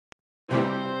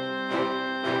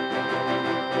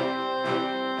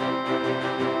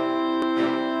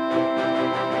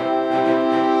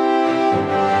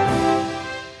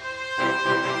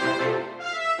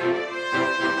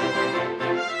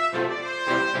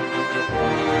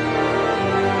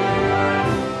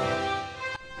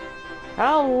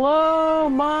Hello,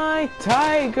 my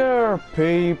tiger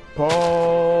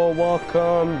people!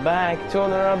 Welcome back to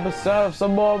another episode of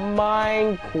some more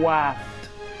Minecraft.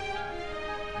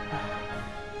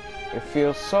 It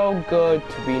feels so good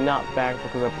to be not back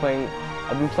because I've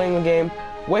been playing the game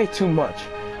way too much.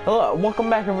 Hello, welcome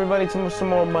back everybody to some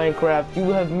more Minecraft. You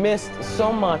have missed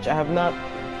so much. I have not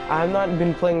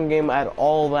been playing the game at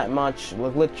all that much.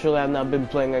 Like literally, I have not been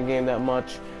playing a game that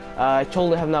much. I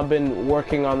totally have not been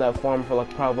working on that farm for like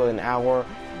probably an hour,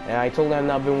 and I totally have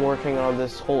not been working on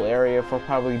this whole area for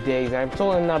probably days. And I've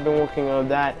totally not been working on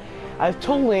that. I've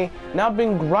totally not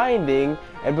been grinding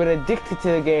and been addicted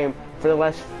to the game for the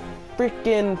last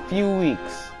freaking few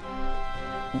weeks.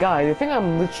 Guys, I think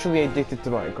I'm literally addicted to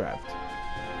Minecraft.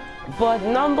 But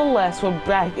nonetheless, we're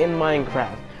back in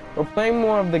Minecraft. We're playing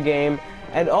more of the game.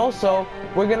 And also,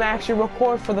 we're gonna actually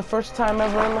record for the first time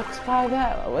ever in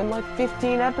like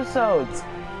 15 episodes.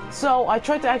 So I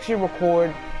tried to actually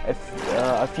record a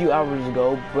few hours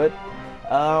ago, but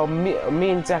me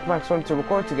and Zach Max wanted to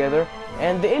record together,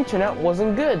 and the internet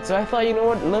wasn't good. So I thought, you know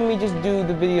what? Let me just do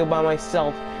the video by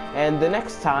myself, and the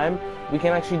next time we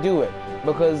can actually do it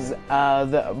because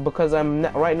I'm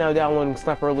right now downloading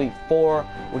Sniper Elite 4,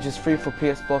 which is free for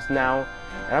PS Plus now.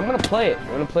 And I'm gonna play it. I'm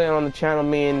gonna play it on the channel,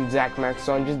 me and Zach Max.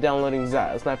 So I'm just downloading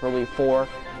Sniper Elite 4.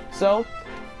 So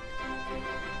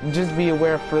just be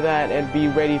aware for that and be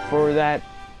ready for that.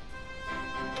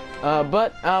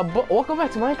 But welcome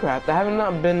back to Minecraft. I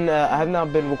have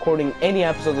not been recording any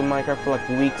episodes of Minecraft for like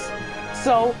weeks.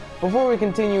 So before we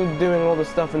continue doing all the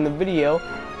stuff in the video,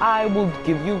 I will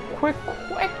give you a quick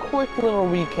little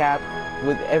recap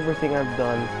with everything I've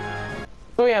done.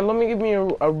 So yeah, let me give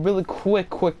you a really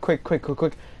quick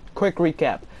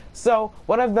recap. So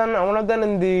what I've done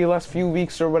in the last few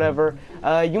weeks or whatever,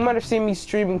 you might have seen me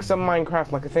streaming some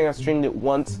Minecraft. Like I think I streamed it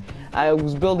once. I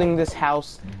was building this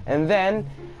house, and then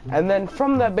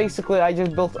from that basically I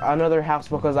just built another house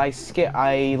because I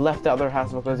left the other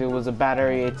house because it was a bad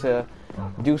area to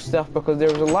do stuff, because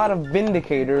there was a lot of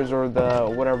vindicators or the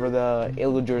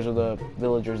illagers or the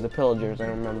villagers, the pillagers, I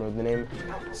don't remember the name.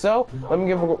 So let me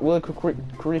give a really quick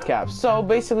recap. So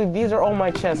basically these are all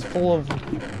my chests full of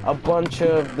a bunch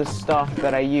of the stuff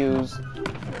that I use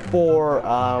for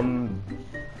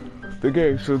the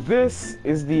game. So this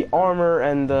is the armor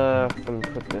and let me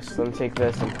take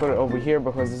this and put it over here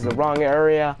because this is the wrong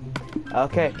area.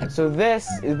 Okay, so this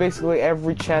is basically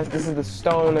every chest. This is the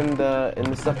stone and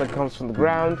the stuff that comes from the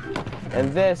ground,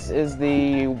 and this is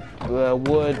the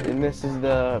wood, and this is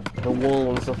the wool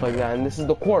and stuff like that, and this is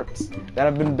the quartz that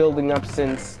I've been building up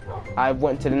since I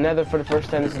went to the Nether for the first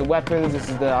time. This is the weapons, this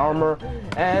is the armor,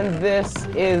 and this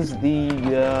is the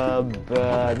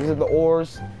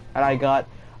ores that I got.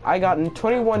 I got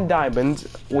 21 diamonds,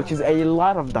 which is a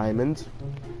lot of diamonds.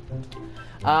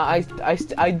 I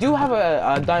do have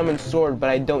a diamond sword, but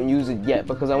I don't use it yet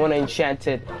because I want to enchant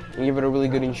it and give it a really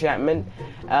good enchantment.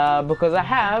 Because I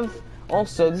have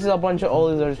also, this is a bunch of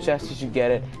all these other chests. You should get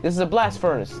it. This is a blast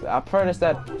furnace, a furnace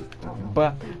that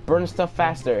burns stuff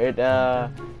faster. It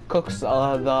cooks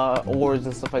the ores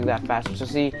and stuff like that faster. So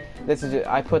see, this is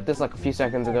I put this like a few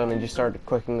seconds ago and it just started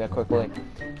cooking that quickly.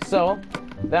 So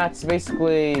that's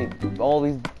basically all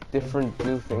these different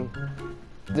new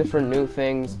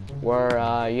things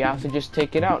where you have to just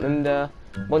take it out and a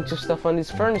bunch of stuff on these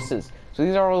furnaces. So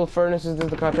these are all the furnaces. This is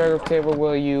the contractor table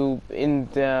where you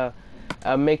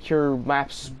make your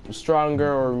maps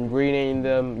stronger or rename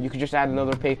them. You could just add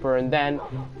another paper, and then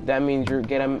that means you're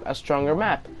getting a stronger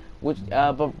map. Which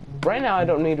but right now I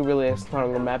don't need really a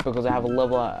stronger map because I have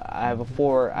a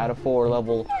 4 out of 4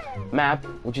 level map,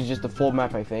 which is just a full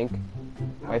map, I think.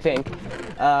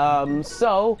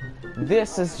 So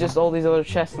this is just all these other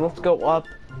chests. Let's go up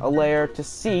a layer to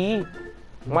see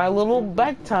my little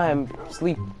bedtime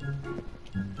sleep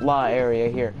area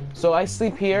here. So I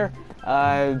sleep here.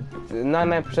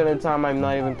 99% of the time I'm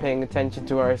not even paying attention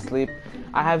to where I sleep.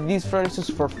 I have these furnaces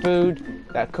for food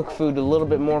that cook food a little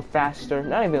bit more faster.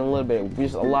 Not even a little bit,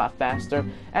 just a lot faster.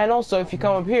 And also, if you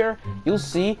come up here, you'll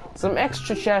see some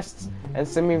extra chests and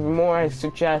some even more extra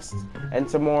chests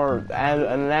and some more, and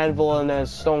an anvil and a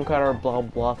stone cutter, blah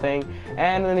blah thing,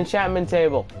 and an enchantment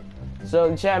table. So the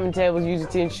enchantment table is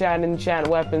used to enchant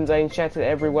weapons. I enchanted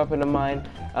every weapon of mine.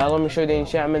 Let me show you the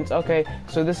enchantments. Okay,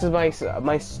 so this is my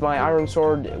iron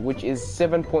sword, which is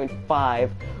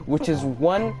 7.5, which is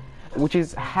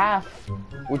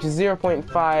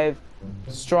 0.5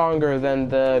 stronger than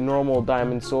the normal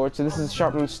diamond sword. So this is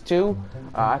sharpness 2.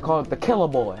 I call it the Killer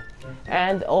Boy.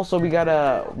 And also we got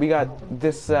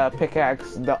this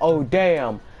pickaxe, the oh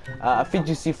damn,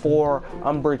 FGC4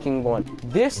 Unbreaking 1.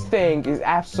 This thing is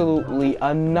absolutely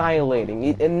annihilating.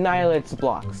 It annihilates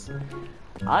blocks.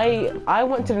 I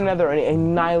went to the nether and it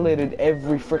annihilated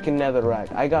every freaking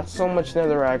netherrack. I got so much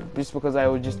netherrack just because I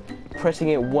was just pressing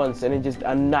it once and it just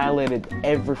annihilated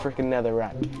every freaking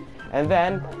netherrack. And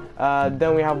then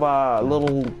we have a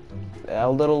little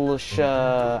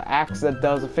axe that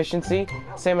does efficiency,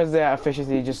 same as the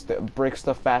efficiency, just breaks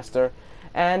stuff faster.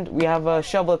 And we have a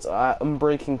shovel that's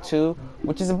Unbreaking 2,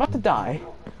 which is about to die,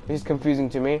 which is confusing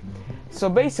to me. So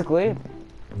basically,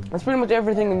 that's pretty much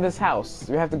everything in this house.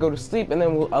 We have to go to sleep, and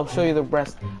then I'll show you the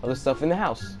rest of the stuff in the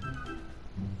house.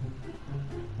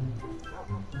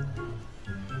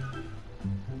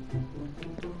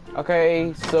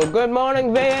 Okay, so good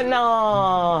morning,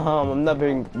 Vietnam! I'm not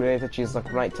being really touchy, it's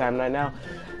like nighttime right now.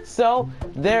 So,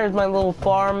 there's my little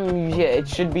farm. Yeah, it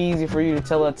should be easy for you to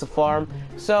tell that's a farm.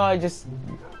 So it's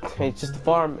just a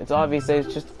farm. It's obvious that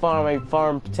it's just a farm. I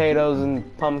farm potatoes and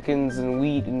pumpkins and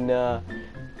wheat and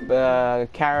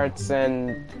carrots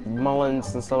and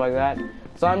melons and stuff like that.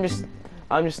 So I'm just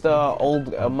a old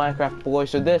Minecraft boy.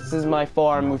 So this is my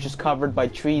farm, which is covered by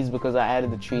trees because I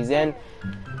added the trees in.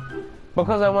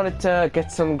 Because I wanted to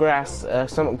get some grass,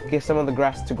 get some of the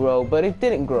grass to grow, but it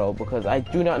didn't grow because I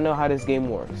do not know how this game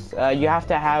works. You have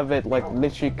to have it like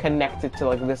literally connected to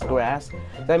like this grass.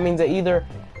 That means that either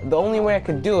the only way I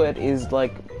could do it is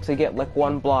like to get like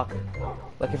one block.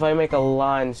 Like if I make a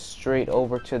line straight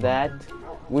over to that,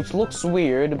 which looks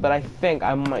weird, but I think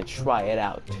I might try it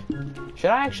out.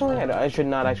 Should I actually? I should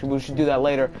not actually. We should do that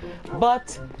later.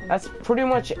 But that's pretty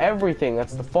much everything.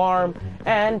 That's the farm.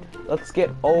 And let's get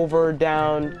over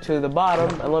down to the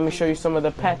bottom and let me show you some of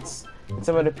the pets and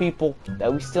some of the people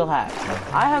that we still have.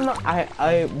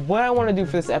 What I want to do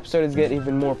for this episode is get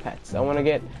even more pets. I want to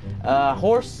get a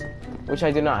horse, which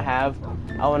I do not have.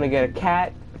 I want to get a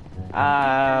cat.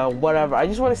 Whatever. I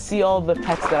just want to see all the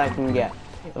pets that I can get.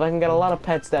 If I can get a lot of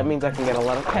pets, that means I can get a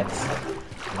lot of pets.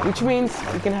 Which means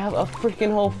we can have a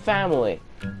freaking whole family.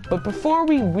 But before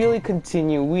we really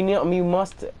continue, we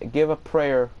must give a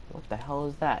prayer. What the hell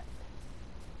is that?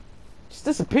 Just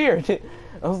disappeared.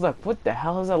 I was like, what the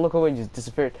hell is that? Look away, just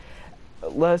disappeared.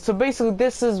 So basically,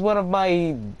 this is one of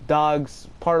my dogs,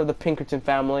 part of the Pinkerton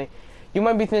family. You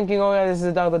might be thinking, oh yeah, this is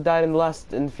a dog that died in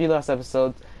the few last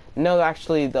episodes. No,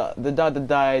 actually, the dog that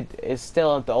died is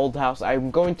still at the old house.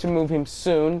 I'm going to move him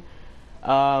soon,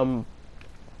 but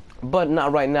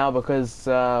not right now because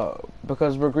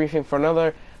we're grieving for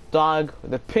another dog,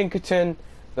 the Pinkerton,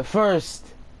 the first.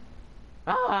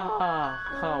 Ah,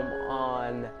 come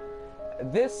on.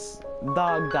 This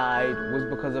dog died was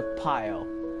because of Pio.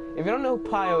 If you don't know who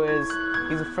Pio is,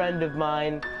 he's a friend of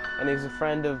mine, and he's a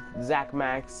friend of Zach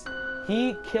Max.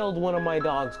 He killed one of my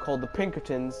dogs called the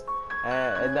Pinkertons.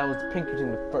 And that was Pinkerton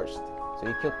the First. So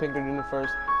he killed Pinkerton the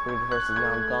First. Pinkerton the First is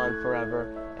now gone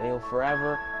forever, and he'll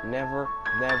forever, never,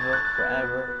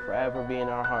 forever be in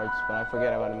our hearts. But I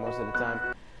forget about him most of the time.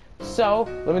 So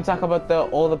let me talk about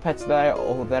all the pets that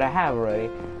I have already.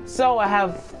 So I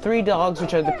have 3 dogs,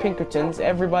 which are the Pinkertons.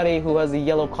 Everybody who has a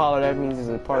yellow collar, that means is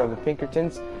a part of the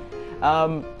Pinkertons.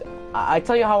 I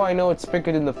tell you how I know it's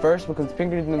Pinkerton the First because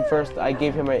Pinkerton the First, I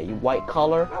gave him a white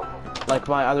collar, like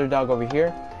my other dog over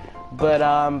here. But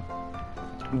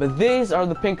these are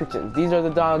the Pinkertons. These are the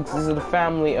dogs. These are the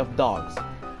family of dogs.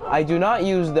 I do not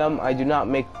use them. I do not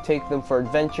take them for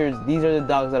adventures. These are the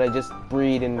dogs that I just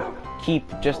breed and keep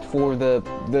just for the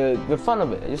fun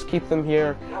of it. I just keep them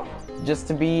here just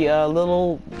to be just a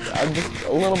little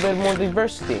bit more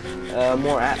diversity,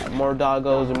 more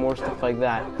doggos and more stuff like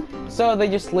that. So they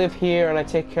just live here and I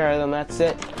take care of them. That's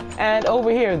it. And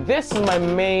over here, this is my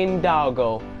main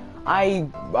doggo. The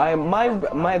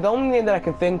only name that I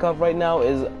can think of right now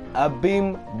is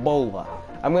Abimbola.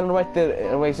 I'm gonna write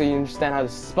that away so you understand how to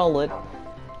spell it.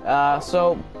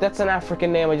 So that's an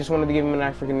African name. I just wanted to give him an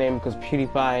African name because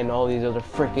PewDiePie and all these other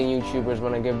freaking YouTubers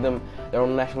want to give them their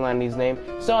own nationality's name.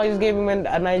 So I just gave him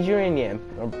a Nigerian name,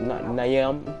 or not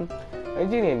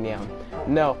Nigerian name.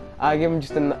 No, I gave him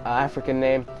just an African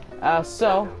name.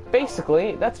 So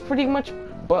basically, that's pretty much.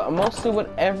 But mostly what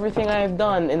everything I have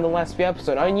done in the last few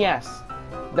episodes. And yes,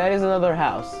 that is another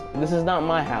house. This is not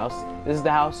my house. This is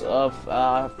the house of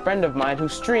a friend of mine who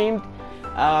streamed,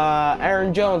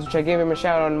 Aaron Jones, which I gave him a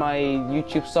shout out on my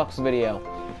YouTube Sucks video.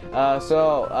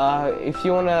 If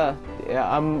you wanna,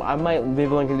 I might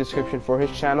leave a link in the description for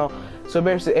his channel. So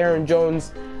basically, Aaron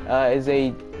Jones is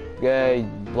a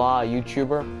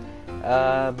YouTuber.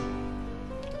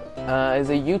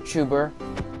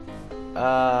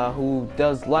 Who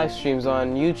does live streams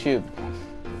on YouTube.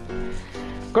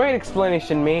 Great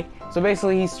explanation, me. So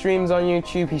basically, he streams on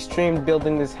YouTube. He streamed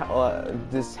building this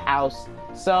house.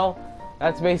 So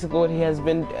that's basically what he has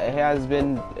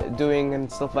been doing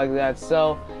and stuff like that.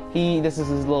 So this is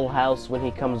his little house when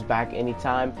he comes back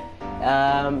anytime.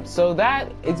 So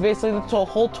that it's basically the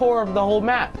whole tour of the whole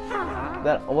map.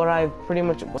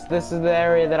 This is the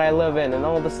area that I live in and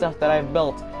all the stuff that I've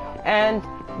built. And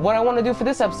what I want to do for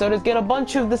this episode is get a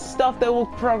bunch of the stuff that will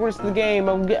progress the game.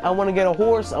 I want to get a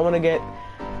horse. I want to get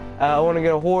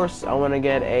a horse.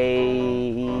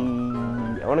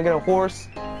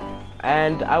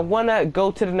 And I want to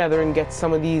go to the Nether and get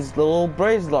some of these little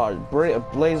blaze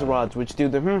rods, which do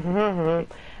the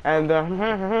and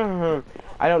the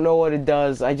I don't know what it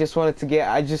does. I just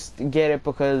get it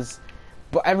because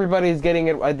everybody's getting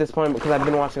it at this point because I've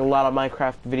been watching a lot of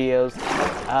Minecraft videos.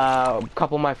 A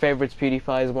couple of my favorites,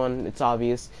 PewDiePie's one, it's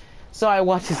obvious. So I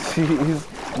watch his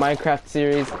Minecraft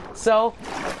series. So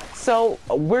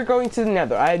we're going to the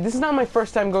Nether. This is not my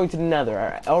first time going to the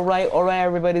Nether. Alright,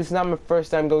 everybody. This is not my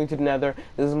first time going to the Nether.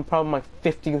 This is probably my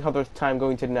 1500th time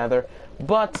going to the Nether.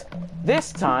 But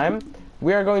this time,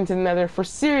 we are going to the Nether for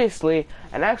seriously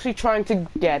and actually trying to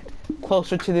get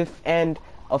closer to the end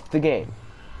of the game.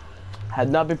 Had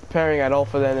not been preparing at all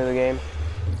for the end of the game.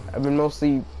 I've been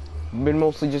mostly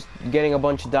just getting a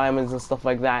bunch of diamonds and stuff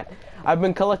like that. I've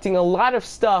been collecting a lot of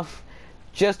stuff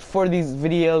just for these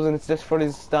videos and it's just for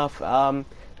this stuff.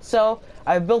 So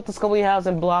I've built this complete house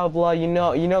and blah blah. You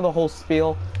know the whole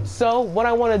spiel. So what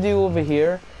I want to do over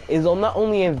here is I'll not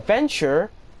only adventure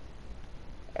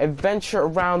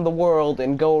around the world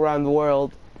and go around the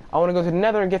world. I want to go to the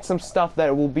Nether and get some stuff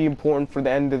that will be important for the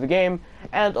end of the game,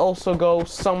 and also go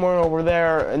somewhere over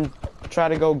there and try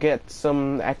to go get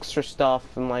some extra stuff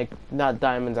and not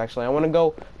diamonds actually. I want to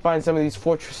go find some of these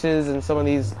fortresses and some of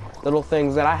these little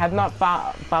things that I have not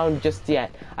found just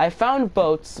yet. I found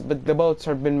boats, but the boats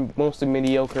have been mostly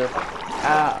mediocre.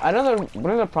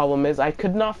 Another problem is I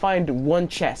could not find one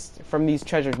chest from these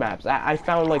treasure maps. I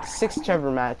found like 6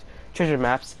 treasure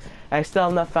maps. I still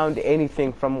have not found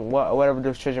anything from whatever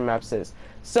those treasure maps is.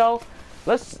 So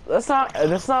let's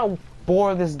not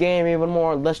bore this game even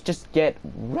more. Let's just jump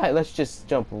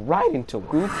right into it.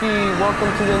 Goofy,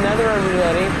 welcome to the Nether,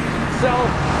 everybody. So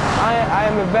I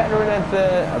am a veteran at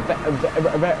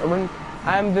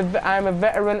I'm a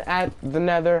veteran at the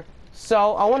Nether.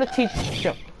 So I want to teach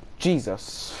you.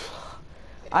 Jesus,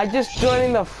 I just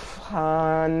joined the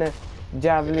fun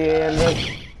javelin.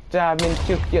 Oh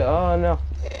no.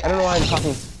 I don't know why I'm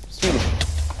talking Swedish.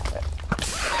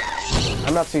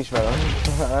 I'm not Swedish, by the way.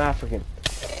 I'm African.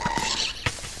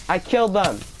 I killed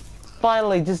them.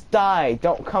 Finally, just die.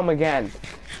 Don't come again.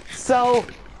 So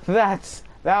that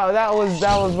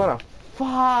was one of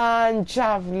fun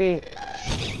javelin.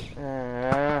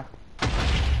 I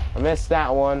missed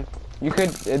that one.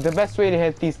 The best way to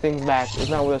hit these things back is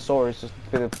not with a sword, it's just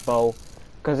with a bow,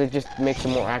 because it just makes it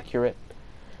more accurate.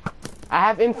 I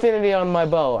have infinity on my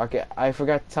bow. Okay, I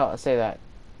forgot to say that.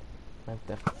 I have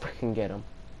to freaking get him.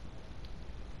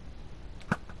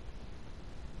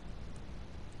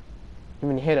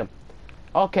 Even hit him.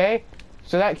 Okay,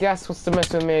 so that guy wants to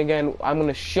mess with me again. I'm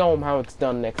gonna show him how it's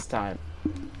done next time.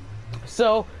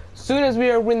 So, soon as we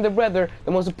are in the Nether,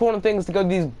 the most important thing is to go to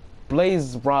these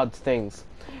blaze rod things.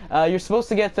 You're supposed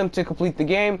to get them to complete the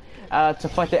game, to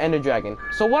fight the Ender Dragon.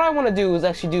 So what I want to do is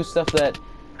actually do stuff that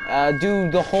do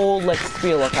the whole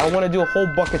spiel. I want to do a whole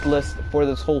bucket list for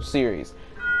this whole series.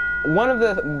 One of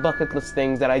the bucket list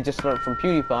things that I just learned from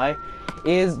PewDiePie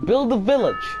is build a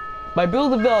village. By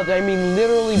build a village, I mean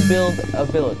literally build a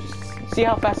village. See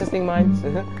how fast this thing mines?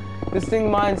 This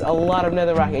thing mines a lot of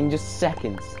netherrack in just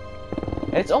seconds.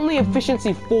 And it's only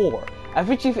efficiency 4.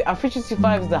 Efficiency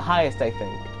 5 is the highest, I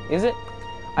think. Is it?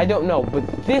 I don't know, but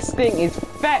this thing is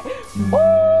fat.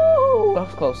 Woo! That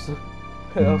was close.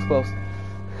 That was close.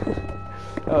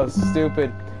 That was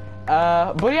stupid.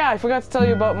 But yeah, I forgot to tell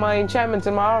you about my enchantments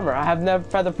and my armor. I have never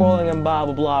feather falling and blah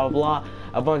blah blah blah blah.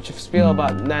 A bunch of spiel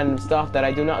about random stuff that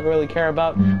I do not really care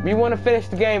about. We want to finish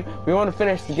the game. We want to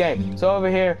finish the game. So over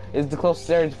here is the closest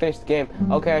area to finish the game.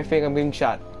 Okay, I think I'm being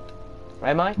shot.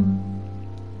 Am I?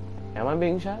 Am I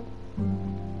being shot?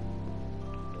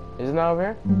 Is it not over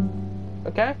here?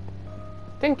 Okay.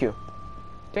 Thank you.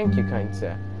 Thank you, kind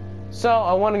sir. So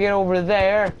I want to get over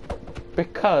there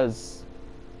because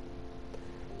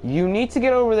you need to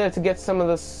get over there to get some of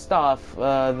the stuff,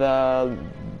 the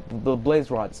blaze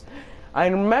rods. I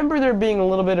remember there being a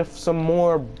little bit of some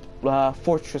more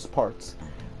fortress parts.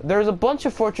 There's a bunch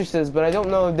of fortresses, but I don't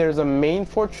know if there's a main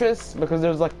fortress because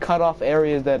there's cut off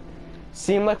areas that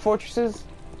seem like fortresses.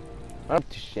 I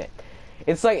don't shit.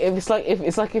 It's like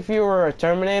if you were a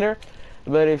Terminator,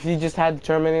 but if you just had the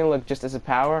Terminator just as a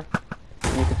power.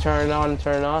 You can turn it on and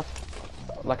turn it off.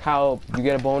 Like how you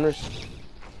get a bonus.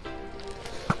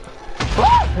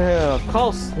 Yeah,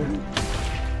 close.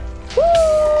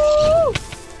 Woo!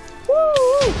 Woo!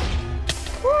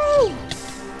 Woo!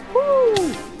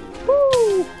 Woo!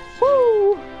 Woo!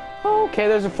 Woo! Okay,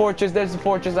 there's a fortress. There's a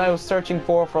fortress I was searching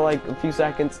for like a few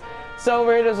seconds. So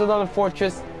over here, there's another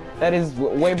fortress that is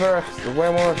way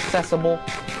more accessible.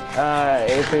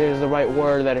 If it is the right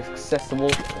word, that is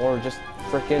accessible, or just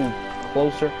freaking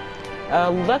closer.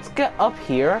 Let's get up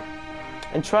here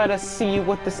and try to see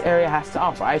what this area has to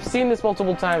offer. I've seen this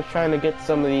multiple times trying to get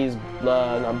some of these,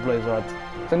 not blaze rods,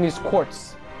 some of these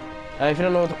quartz. If you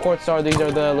don't know what the quartz are, these are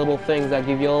the little things that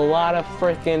give you a lot of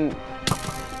freaking,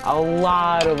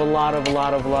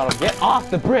 get off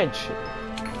the bridge!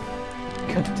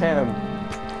 God damn.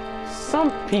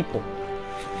 Some people.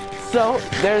 So,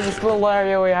 there's this little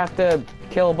area where you have to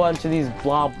kill a bunch of these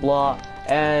blah blah,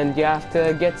 and you have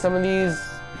to get some of these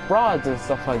rods and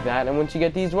stuff like that, and once you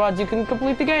get these rods, you can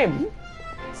complete the game.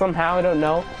 Somehow, I don't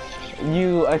know.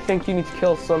 I think you need to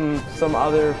kill some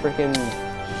other freaking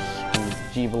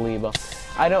Jeebaliba.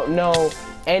 I don't know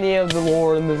any of the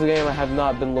lore in this game. I have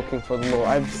not been looking for the lore.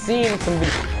 I've seen some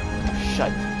videos.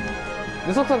 Shut.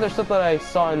 This looks like there's stuff that I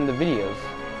saw in the videos.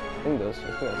 I think that's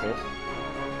this.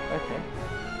 Okay.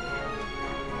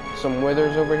 Some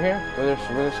withers over here.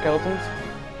 Wither skeletons.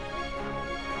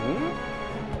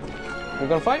 We're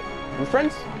gonna fight? We're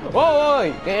friends?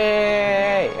 Whoa!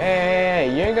 Hey!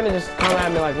 You ain't gonna just come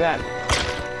at me like that.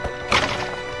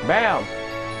 Bam!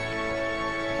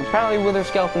 Apparently wither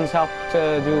skeletons help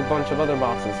to do a bunch of other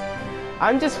bosses.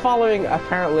 I'm just following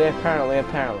apparently.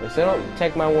 So don't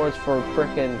take my words for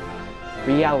frickin'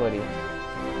 reality.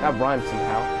 That rhymes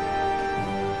somehow.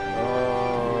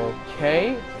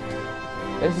 Okay.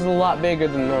 This is a lot bigger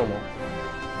than normal.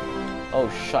 Oh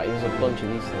shit, there's a bunch of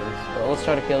these things. Well, let's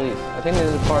try to kill these. I think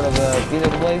this is part of these are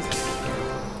the blades.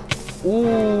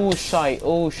 Ooh, shite.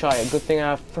 Oh, shite. Good thing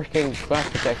I have freaking glass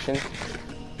protection.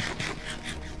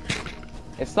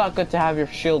 It's not good to have your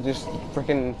shield just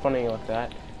freaking in front of you like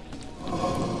that.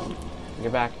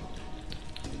 Get back.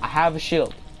 I have a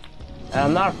shield. And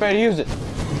I'm not afraid to use it.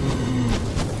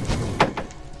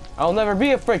 I'll never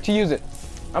be afraid to use it.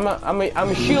 I'm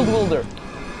a shield wielder.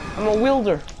 I'm a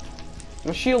wielder. I'm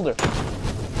a shielder.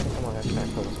 Come on, I gotta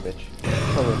kill this bitch.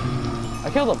 Kill him. I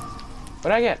killed him. What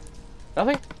did I get?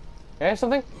 Nothing? Did I get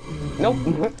something? Nope.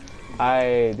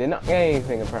 I did not get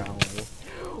anything apparently.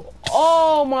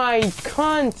 Oh my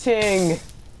cunting!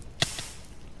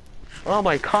 Oh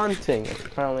my cunting. That's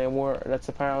apparently a word. That's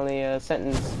apparently a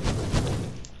sentence.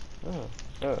 Oh,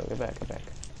 get back.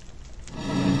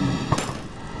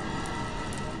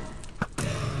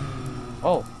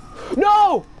 Oh.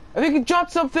 No! I think it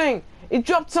dropped something! It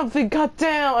dropped something! God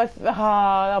damn!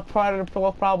 That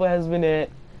probably has been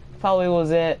it. Probably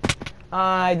was it.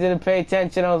 I didn't pay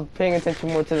attention. I was paying attention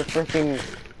more to the freaking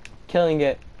killing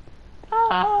it.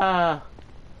 Well,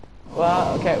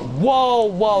 okay.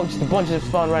 Whoa! Just a bunch of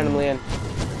spawn randomly in.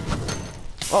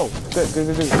 Oh, good.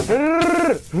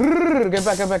 Get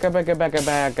back.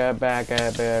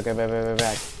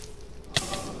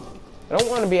 I don't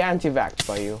want to be anti-vaxxed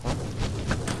by you, huh?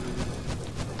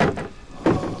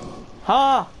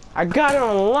 Ha! I got it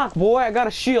on lock, boy. I got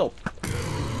a shield.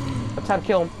 That's how to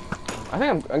kill him. I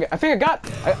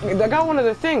got one of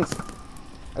their things.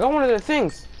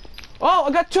 Oh,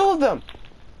 I got two of them.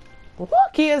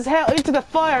 Lucky as hell. Into the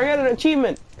fire. I got an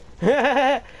achievement.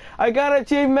 I got an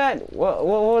achievement. What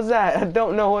was that? I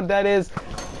don't know what that is.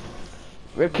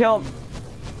 We killed.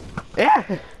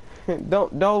 Yeah.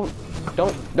 Don't.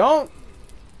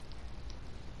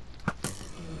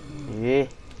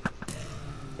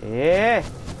 Yeah.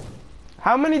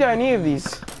 How many do I need of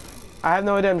these? I have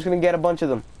no idea. I'm just gonna get a bunch of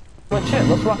them. Oh shit,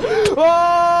 let's run.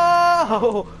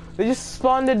 Oh! They just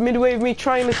spawned midway of me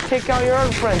trying to take out your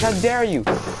other friends. How dare you?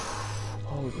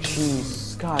 Oh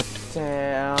jeez. God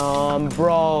damn.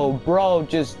 Bro,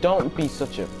 just don't be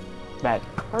such a bad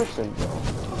person, bro.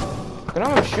 I know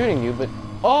I'm shooting you, but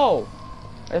oh!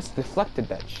 I just deflected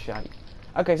that shot.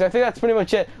 Okay, so I think that's pretty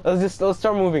much it. Let's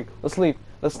start moving. Let's leave.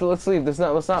 Let's leave. Let's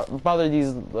not bother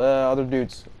these other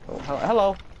dudes.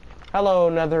 Oh, hello,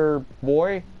 another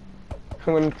boy.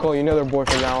 I'm gonna call you another boy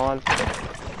from now on.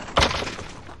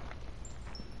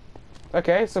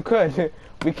 Okay, so good.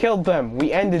 We killed them.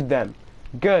 We ended them.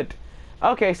 Good.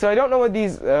 Okay, so I don't know what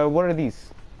these. What are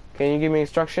these? Can you give me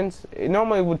instructions? It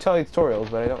normally would tell you tutorials,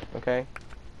 but I don't. Okay.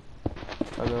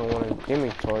 I don't want to give me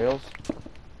tutorials.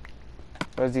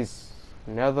 What is these?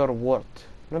 Nether wart.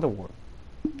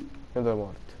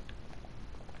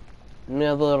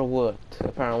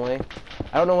 Apparently.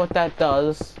 I don't know what that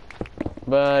does.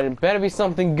 But it better be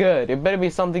something good. It better be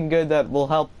something good that will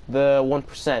help the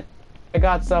 1%. I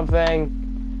got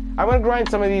something. I'm gonna grind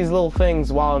some of these little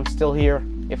things while I'm still here.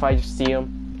 If I just see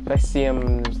them. If I see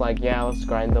them, it's like, yeah, let's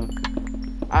grind them.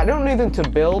 I don't need them to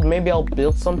build. Maybe I'll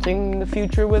build something in the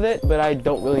future with it, but I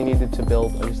don't really need it to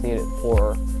build. I just need it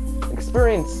for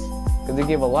experience, because they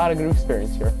give a lot of good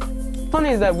experience here.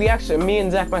 Funny is that me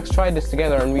and Zach Max tried this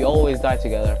together, and we always die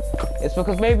together. It's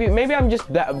because maybe I'm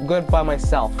just that good by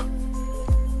myself.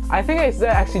 I think it's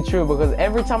actually true, because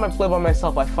every time I play by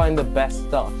myself, I find the best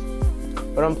stuff.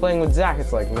 But I'm playing with Zach,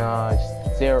 it's like, nah,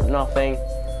 just zero, nothing.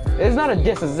 It's not a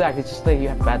diss at Zach, it's just that you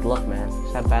have bad luck, man. You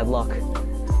just have bad luck.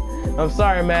 I'm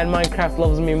sorry, man, Minecraft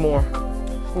loves me more.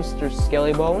 Mr.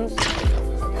 Skelly Bones.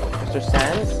 Mr.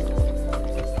 Sands.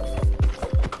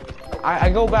 I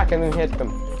go back and then hit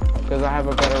them, because I have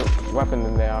a better weapon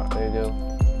than they do.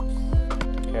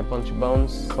 Okay, a bunch of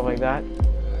bones, stuff like that.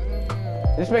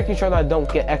 Just making sure that I don't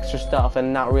get extra stuff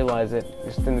and not realize it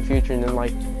just in the future, and then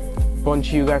like a bunch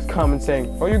of you guys comment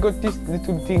saying, oh, you got this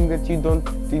little thing that you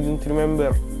didn't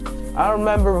remember. I don't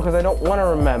remember because I don't want to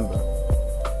remember.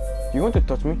 You want to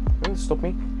touch me? You want to stop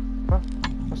me? Huh?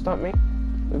 Stop me?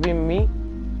 Maybe me?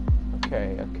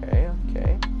 Okay.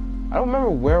 I don't remember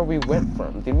where we went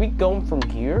from. Did we go from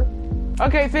here?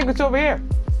 Okay, I think it's over here.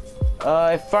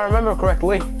 If I remember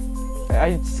correctly.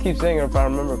 I just keep saying it if I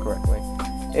remember correctly.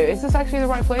 Is this actually the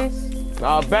right place?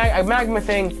 Magma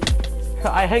thing.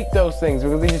 I hate those things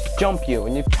because they just jump you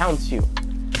and they pounce you.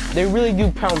 They really do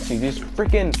pounce you. They just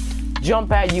freaking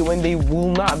jump at you and they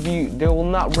will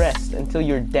not rest until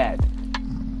you're dead.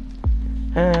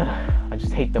 I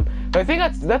just hate them. But I think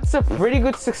that's a pretty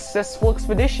good successful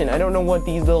expedition. I don't know what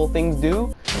these little things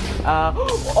do.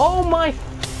 Oh my!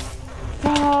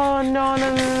 Oh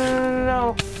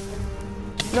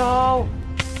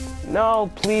no!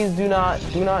 Please do not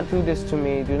do this to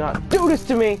me. Do not do this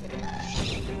to me.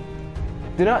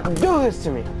 Do not do this to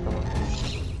me. Come on.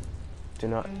 Do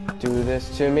not do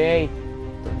this to me.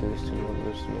 Don't do this to me. Don't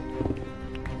do this to me.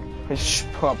 I just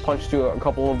punched a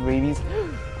couple of babies.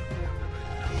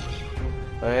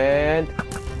 And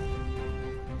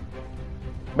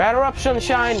batter up,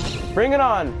 sunshine! Bring it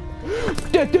on!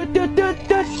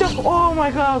 Oh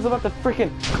my god, I was about to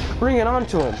freaking bring it on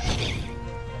to him.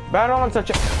 Batter on,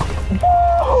 sunshine!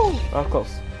 Oh,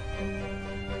 close.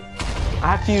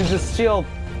 I have to use this shield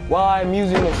while I'm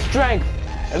using my strength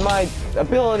and my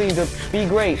ability to be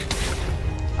great.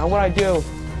 How would I do?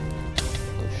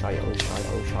 Oh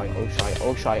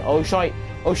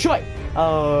shy!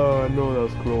 Oh no, that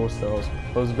was close. That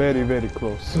was very, very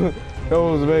close. That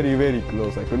was very, very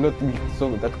close. I could not be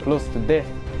so that close to death.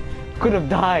 Could have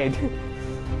died.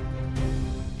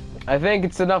 I think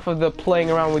it's enough of the playing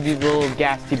around with these little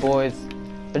ghastly boys.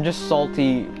 They're just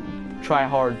salty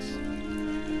tryhards.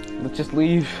 Let's just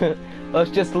leave.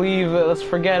 Let's just leave. Let's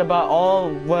forget about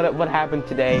all what happened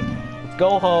today. Let's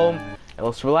go home and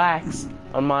let's relax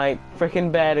on my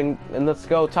freaking bed and let's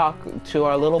go talk to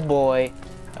our little boy.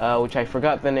 Which I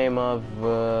forgot the name of.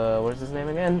 What is his name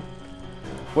again?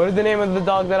 What is the name of the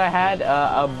dog that I had?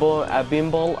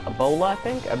 Abimbola, I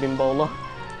think? Abimbola.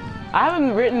 I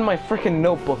haven't written my freaking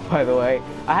notebook, by the way.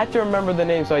 I had to remember the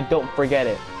name so I don't forget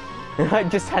it. I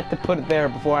just had to put it there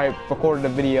before I recorded a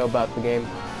video about the game.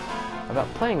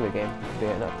 About playing the game.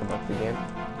 Yeah, not about the game.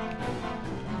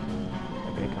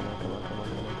 Okay, come on.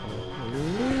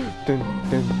 Dun.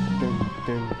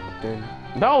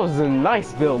 That was a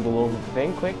nice build, a little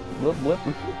thing. Quick, blip.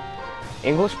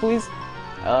 English, please.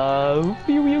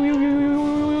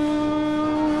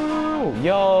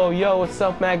 Yo, what's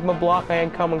up, magma block? I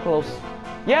ain't coming close.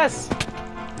 Yes.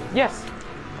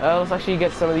 Let's actually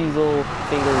get some of these little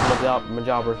fingers,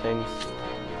 majobber things.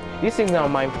 These things now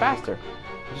mine faster,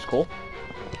 which is cool.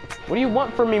 What do you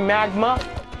want from me, magma?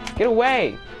 Get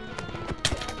away!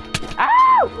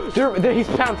 Ow! He's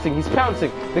pouncing.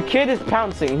 The kid is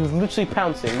pouncing. He's literally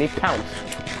pouncing. They pounce.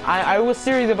 I was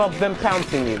serious about them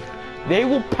pouncing you. They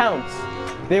will pounce.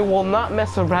 They will not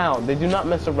mess around. They do not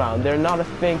mess around. They're not a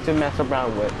thing to mess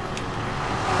around with.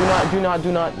 Do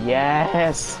not.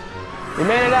 Yes! We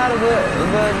made it out of the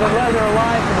leather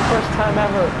alive for the first time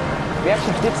ever. We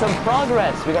actually did some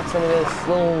progress. We got some of this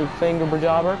little finger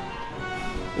jobber.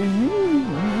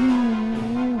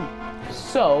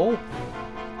 So,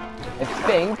 I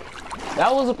think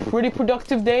that was a pretty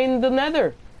productive day in the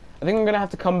nether. I think I'm gonna have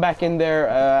to come back in there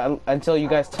until you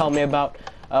guys tell me about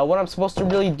what I'm supposed to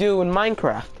really do in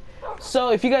Minecraft. So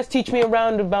if you guys teach me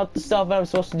around about the stuff that I'm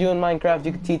supposed to do in Minecraft,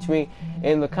 you can teach me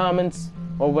in the comments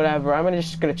or whatever. I'm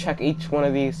just gonna check each one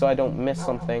of these so I don't miss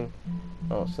something.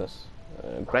 Oh, what's this?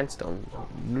 Grindstone.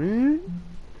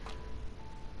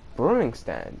 Brewing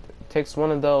stand. takes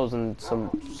one of those and some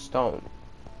stone.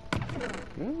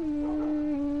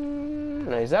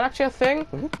 Is that actually a thing?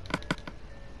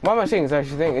 Why am I saying it's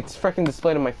actually a thing? It's freaking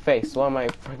displayed on my face. Why am I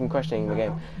freaking questioning the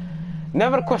game?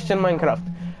 Never question Minecraft.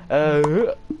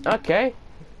 Okay.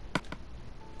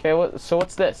 Okay, so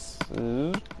what's this?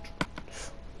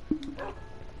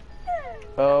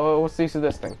 What's the use of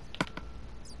this thing?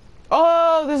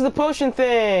 Oh, this is the potion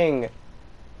thing!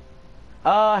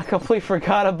 I completely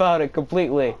forgot about it,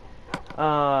 completely.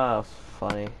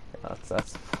 Funny.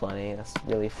 That's funny. That's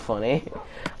really funny.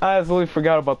 I absolutely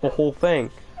forgot about the whole thing.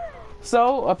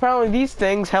 So, apparently these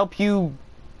things help you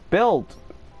build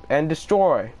and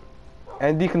destroy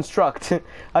and deconstruct.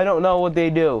 I don't know what they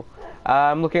do.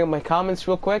 I'm looking at my comments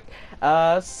real quick.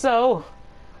 So,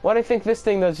 what I think this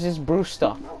thing does is just brew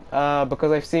stuff.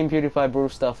 Because I've seen PewDiePie brew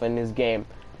stuff in his game.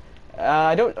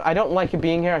 I don't like it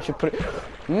being here. I should put it...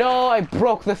 No, I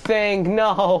broke the thing.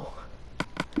 No.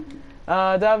 Do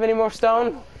I have any more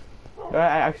stone?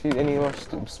 Actually, any more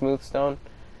smooth stone?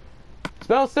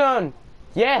 Spellstone!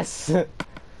 Yes!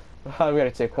 I'm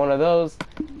gonna take one of those.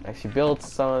 Actually build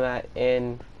some of that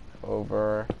in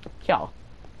over here.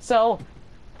 So,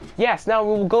 yes, now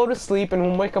we will go to sleep and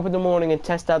we'll wake up in the morning and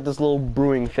test out this little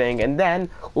brewing thing. And then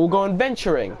we'll go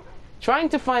adventuring. Trying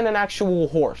to find an actual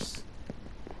horse.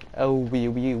 Oh, I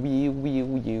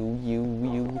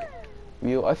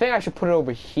think I should put it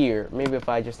over here. Maybe if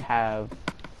I just have...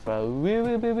 Where's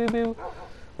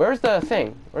the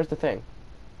thing? Where's the thing?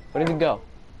 Where did it go?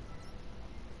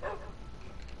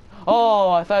 Oh,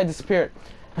 I thought it disappeared.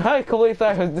 I completely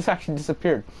thought this actually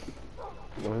disappeared.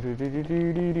 I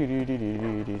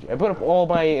put up all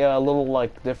my little,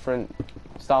 like, different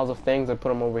styles of things. I put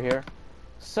them over here.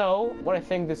 So, what I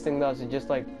think this thing does is just,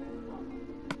 like,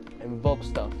 invoke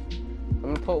stuff. I'm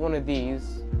gonna put one of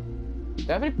these. Do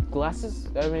I have any glasses?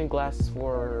 Do I have any glasses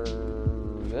for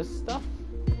this stuff?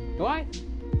 Do I?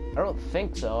 I don't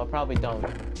think so. I probably don't.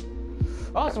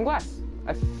 Oh, some glass.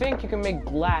 I think you can make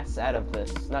glass out of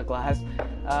this. Not glass.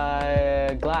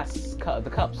 The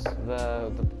cups.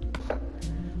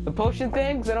 The potion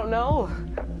things. I don't know.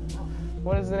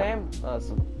 What is the name?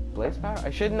 It's blaze powder. I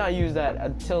should not use that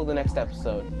until the next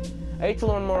episode. I need to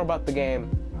learn more about the game.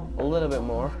 A little bit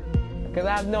more. Because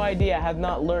I have no idea. I have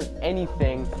not learned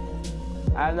anything.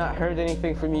 I have not heard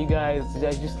anything from you guys.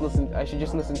 I should just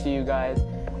listen to you guys.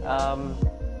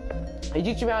 They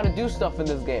teach me how to do stuff in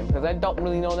this game because I don't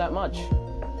really know that much.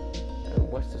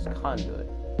 What's this conduit?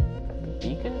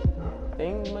 Beacon?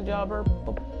 Thingamajobber?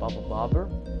 Bobber?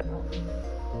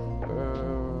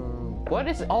 What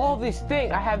is all these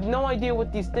things? I have no idea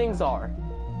what these things are.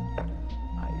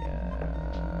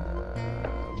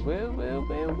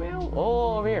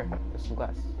 Oh, over here. There's some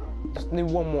glass. Just need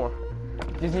one more.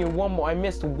 Just need one more. I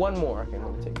missed one more. Okay,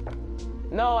 let me take it.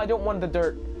 No, I don't want the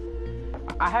dirt.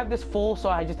 I have this full, so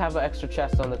I just have an extra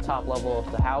chest on the top level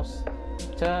of the house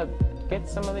to get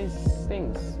some of these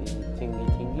things.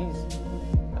 Tingies.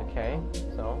 Okay,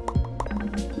 so.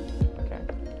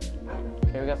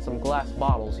 Okay, we got some glass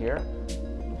bottles here.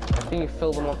 I think you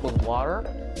fill them up with water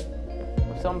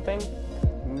or something.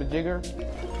 Majigger.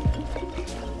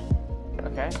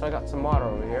 Okay, so I got some water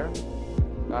over here.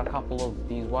 Got a couple of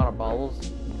these water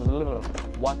bottles.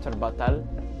 Water bottle.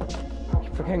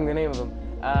 Keep forgetting the name of them.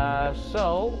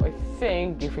 So I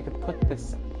think if we could put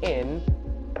this in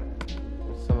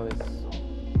some of this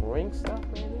ring stuff,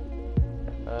 maybe.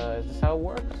 Is this how it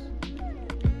works?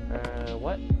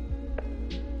 What?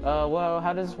 Well,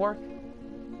 how does this work?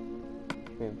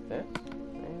 Maybe this.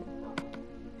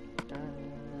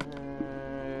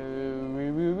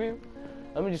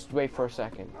 Let me just wait for a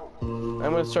second. I'm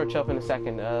gonna search up in a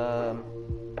second.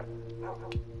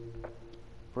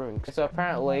 Brewing. So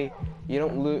apparently, you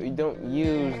don't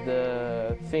use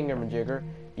the thingamajigger.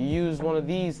 You use one of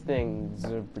these things,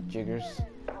 jiggers.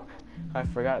 I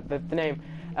forgot the name.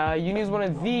 You use one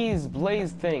of these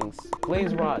blaze things,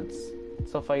 blaze rods,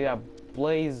 stuff like that.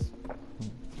 Blaze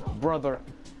brother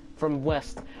from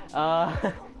West.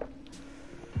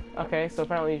 Okay, so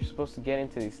apparently you're supposed to get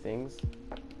into these things.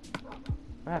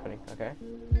 What's happening? Okay.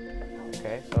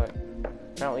 Okay, so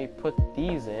apparently you put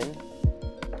these in.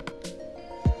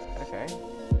 Okay.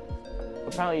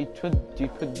 Apparently you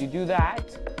do that.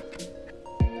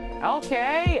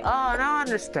 Okay. Oh, now I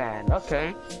understand.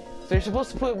 Okay. So you're supposed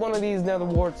to put one of these nether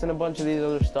warts and a bunch of these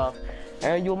other stuff,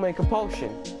 and you'll make a potion.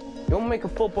 You won't make a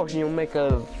full potion. You'll make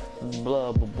a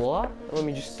blah blah blah. Let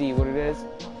me just see what it is.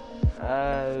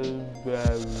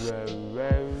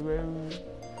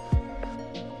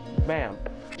 Bam.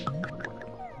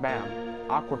 Bam.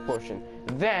 Awkward potion.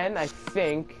 Then I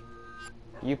think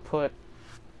you put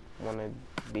one of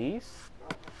these.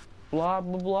 blah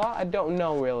blah blah. I don't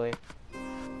know really.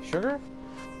 Sugar?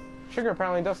 Sugar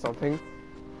apparently does something.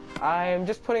 I am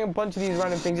just putting a bunch of these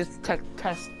random things just to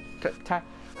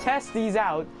test these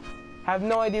out. Have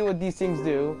no idea what these things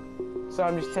do, so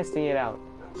I'm just testing it out.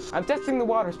 I'm testing the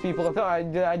waters, people.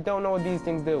 I don't know what these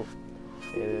things do.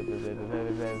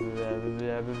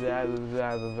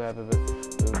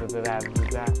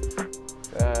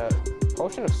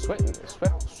 Potion of swiftness.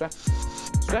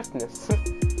 Swiftness.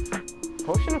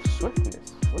 Potion of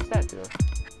swiftness. What's that do?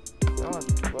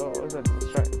 What was that?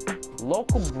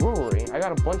 Local brewery. I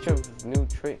got a bunch of new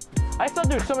trees. I thought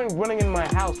there was something running in my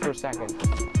house for a second.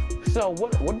 So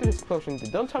what did this potion do?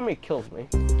 Don't tell me it kills me.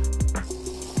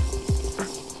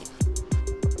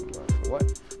 What?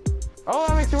 Oh,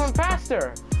 that makes you run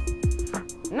faster.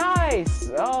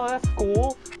 Nice. Oh, that's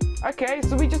cool. Okay,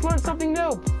 so we just learned something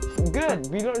new. Good.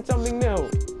 We learned something new.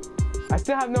 I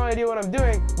still have no idea what I'm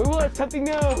doing, but we learned something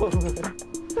new. I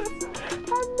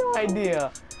have no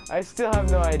idea. I still have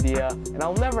no idea, and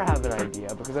I'll never have an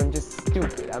idea because I'm just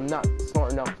stupid. I'm not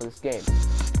smart enough for this game.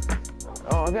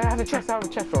 Oh, I have a chest. I have a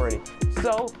chest already.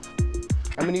 So,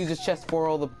 I'm gonna use this chest for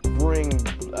all the brewing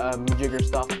jigger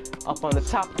stuff up on the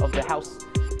top of the house,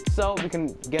 so we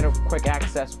can get a quick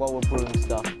access while we're brewing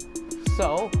stuff.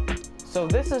 So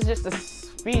this is just a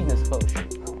speedness potion.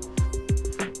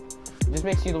 It just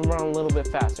makes you run a little bit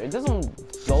faster. It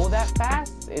doesn't go that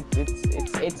fast.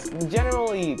 It's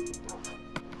generally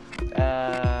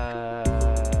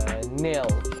nil.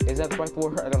 Is that the right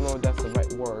word? I don't know if that's the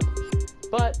right word.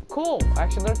 But cool. I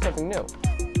actually learned something new.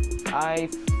 I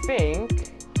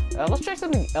think let's try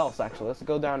something else. Actually, let's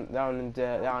go down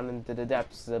into the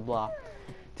depths, blah,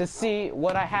 to see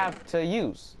what I have to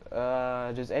use.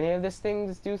 Does any of these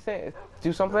things do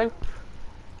something?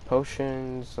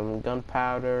 Potions, some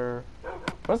gunpowder.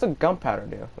 What does the gunpowder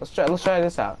do? Let's try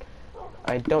this out.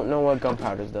 I don't know what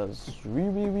gunpowder does. It's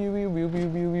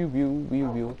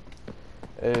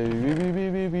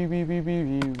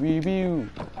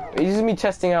just me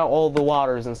testing out all the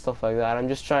waters and stuff like that. I'm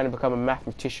just trying to become a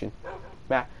mathematician.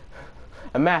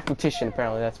 A mathematician,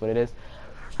 apparently that's what it is.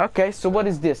 Okay, so what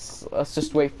is this? Let's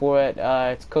just wait for it.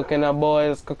 It's cooking up,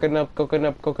 boys. Cooking up the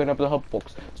hot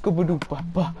box.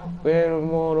 Scooby-Doo-ba-ba. We're on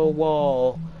the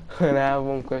wall. And I have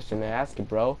one question to ask you,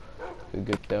 bro. Feel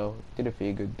good though. Did it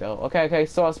feel good though? Okay.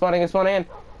 So I'm spawning in.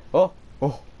 Oh.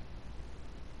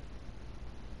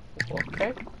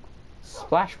 Okay.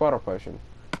 Splash water potion.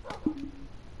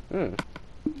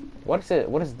 What is it?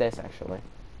 What is this actually?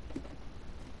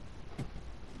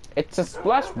 It's a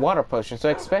splash water potion, so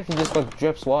I expect it just like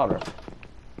drips water.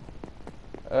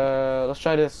 Let's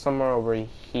try this somewhere over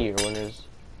here when there's.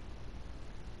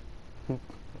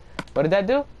 What did that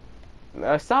do?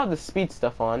 I still have the speed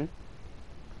stuff on.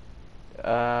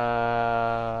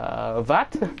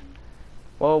 What?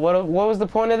 Well, what was the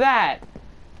point of that?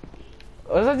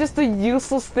 Was that just a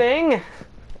useless thing?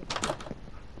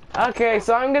 Okay,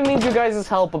 so I'm gonna need you guys'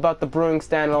 help about the brewing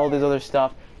stand and all this other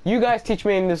stuff. You guys teach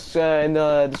me in this in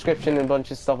the description and a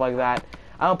bunch of stuff like that.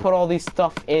 I'll put all these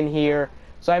stuff in here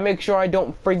so I make sure I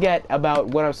don't forget about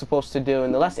what I'm supposed to do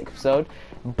in the last episode.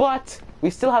 But we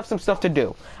still have some stuff to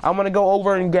do. I'm gonna go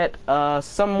over and get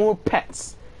some more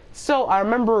pets. So I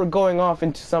remember going off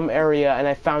into some area and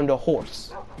I found a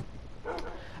horse.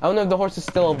 I don't know if the horse is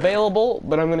still available,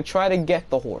 but I'm gonna try to get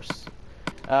the horse.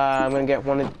 I'm gonna get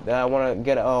want to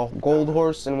get a gold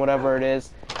horse and whatever it is.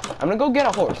 I'm gonna go get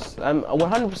a horse. I'm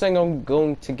 100%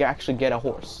 going to actually get a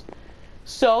horse.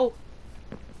 So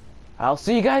I'll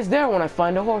see you guys there when I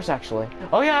find a horse. Actually.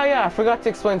 Oh yeah. I forgot to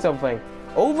explain something.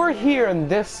 Over here in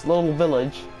this little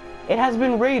village, it has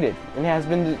been raided and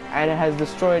it has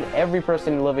destroyed every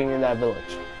person living in that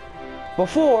village.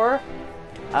 Before,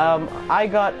 I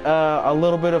got a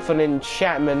little bit of an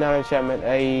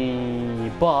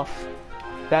a buff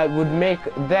that would make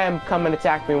them come and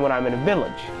attack me when I'm in a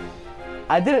village.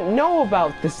 I didn't know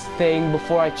about this thing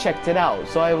before I checked it out,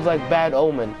 so I was like bad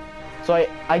omen. So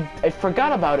I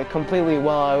forgot about it completely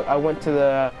while I went to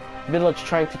the village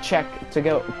trying to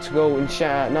go and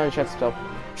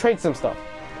trade some stuff.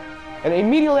 And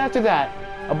immediately after that,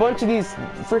 a bunch of these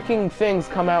freaking things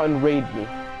come out and raid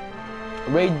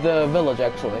the village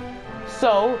actually.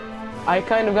 So I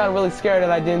kind of got really scared that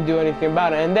I didn't do anything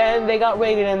about it, and then they got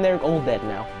raided and they're all dead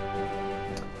now.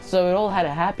 So it all had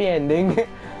a happy ending.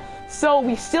 So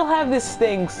we still have this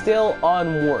thing still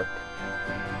on work.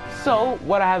 So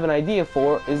what I have an idea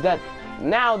for is that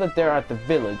now that they're at the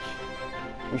village,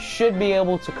 we should be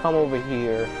able to come over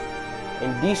here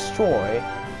and destroy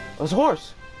this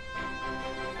horse.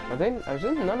 There's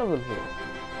none of them here.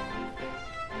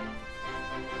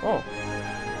 Oh,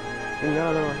 none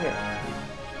of them are here.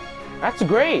 That's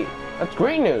great. That's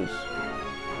great news.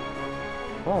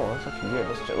 Oh, that's actually good.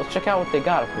 Let's check out what they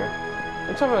got up here.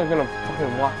 I'm probably gonna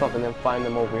fucking walk up and then find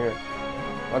them over here.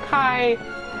 Like, hi!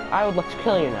 I would like to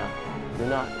kill you now. Do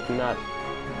not.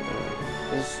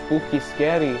 This is spooky,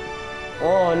 scary.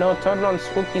 Oh no, turn on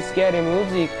spooky, scary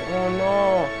music. Oh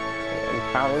no. And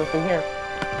found nothing here.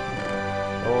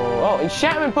 Oh,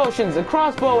 enchantment potions, a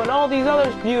crossbow, and all these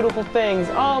other beautiful things.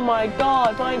 Oh my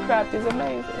god, Minecraft is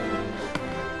amazing.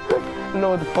 I don't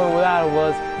know what the point with that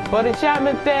was, but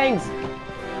enchantment things.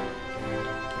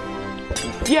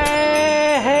 Yay!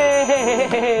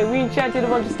 We enchanted a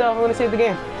bunch of stuff. I'm gonna save the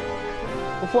game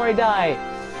before I die.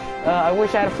 I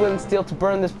wish I had a flint and steel to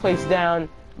burn this place down,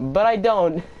 but I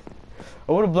don't.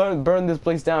 I would have burned this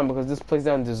place down because this place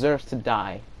down deserves to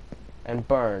die and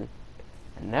burn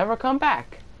and never come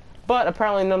back. But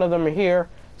apparently none of them are here,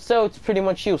 so it's pretty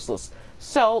much useless.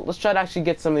 So let's try to actually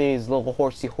get some of these little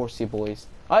horsey boys.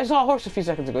 I saw a horse a few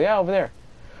seconds ago. Yeah, over there.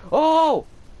 Oh!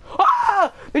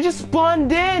 Ah! They just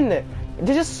spawned in!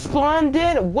 They just spawned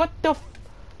in! What the f—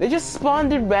 They just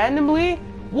spawned in randomly?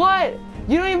 What?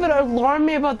 You don't even alarm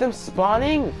me about them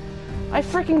spawning? I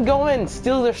freaking go in,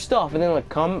 steal their stuff, and then like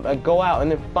go out,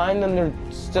 and then find them they're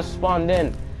just spawned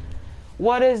in.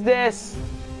 What is this?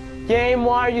 Game,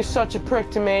 why are you such a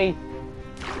prick to me?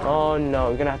 Oh no,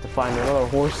 you're gonna have to find another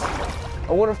horse.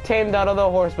 I would have tamed that other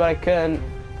horse, but I couldn't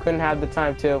have the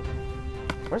time to.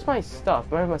 Where's my stuff?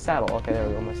 Where's my saddle? Okay, there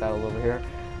we go, my saddle's over here.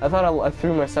 I thought I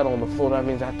threw my saddle on the floor, that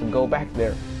means I have to go back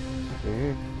there.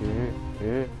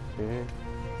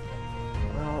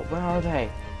 Well, where are they?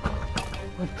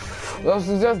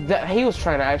 He was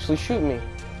trying to actually shoot me.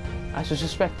 That's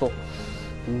disrespectful.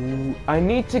 I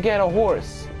need to get a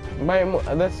horse.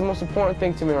 That's the most important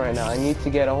thing to me right now. I need to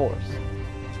get a horse.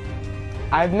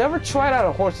 I've never tried out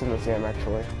a horse in this game,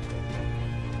 actually.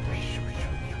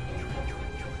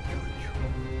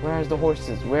 Where's the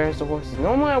horses? Where's the horses?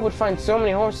 Normally I would find so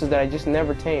many horses that I just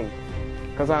never tamed.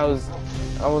 Because I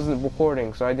wasn't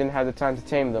recording, so I didn't have the time to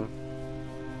tame them.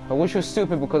 I wish it was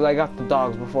stupid because I got the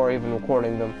dogs before even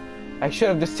recording them. I should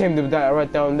have just tamed them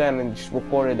right down then and just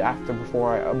recorded after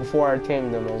before I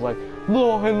tamed them. I was like,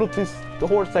 oh, hey, look, the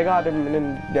horse I got him, and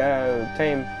then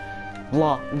tame.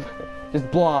 Blah.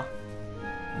 Just blah.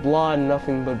 Blah,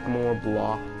 nothing but more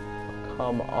blah.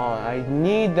 Come on, I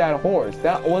need that horse.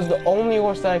 That was the only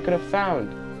horse that I could have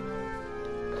found.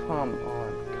 Come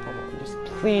on, just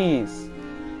please.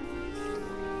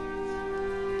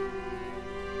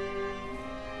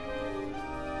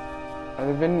 Out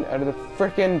of the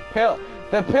freaking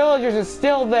the pillagers is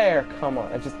still there. Come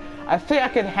on, I think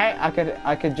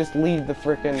I could just leave the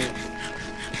freaking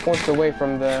horse away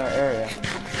from the area.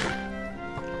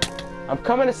 I'm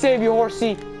coming to save you,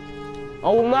 horsey. I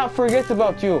will not forget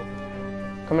about you.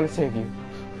 I'm coming to save you.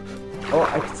 Oh,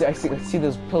 I see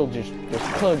those pillagers. Those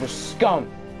pillagers scum.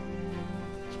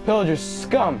 Those pillagers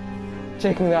scum.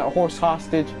 Taking that horse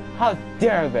hostage. How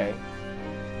dare they?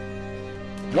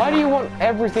 Why do you want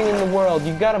everything in the world?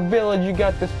 You got a village, you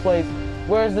got this place.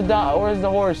 Where's the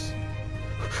horse?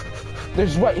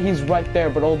 He's right there,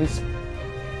 but all these...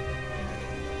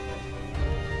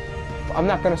 I'm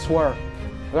not gonna swear.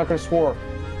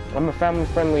 I'm a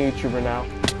family-friendly YouTuber now.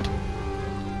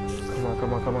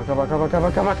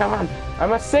 Come on. I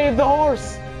must save the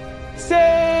horse.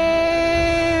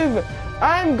 Save!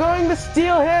 I'm going to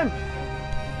steal him.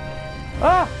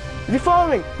 Ah, you follow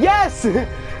me? Yes!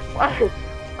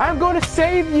 I'm going to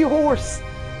save you, horse.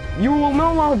 You will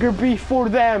no longer be for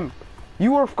them.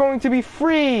 You are going to be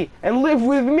free and live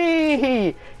with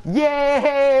me.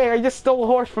 Yay! I just stole a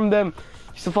horse from them.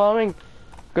 You still following?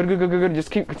 Good.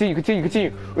 Just continue.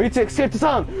 We need to escape this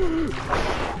island.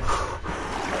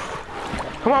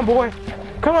 Come on, boy.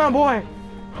 Oh, come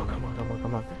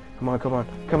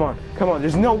on.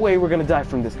 There's no way we're gonna die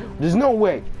from this. There's no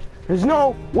way.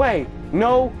 No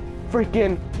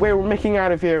freaking way we're making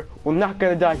out of here. We're not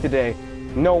gonna die today.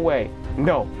 No way.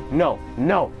 No.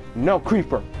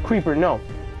 Creeper, no.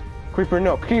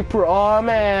 Creeper, oh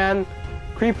man.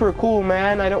 Creeper, cool,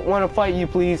 man. I don't want to fight you,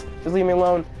 please. Just leave me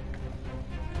alone.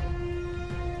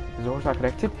 Is the horse not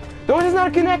connected? The horse is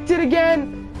not connected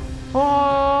again!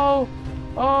 Oh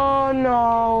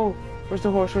no. Where's the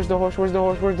horse?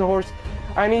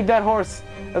 I need that horse.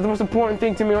 That's the most important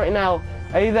thing to me right now.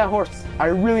 I need that horse. I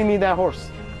really need that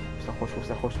horse. Where's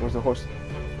the horse?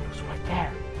 He's right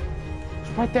there.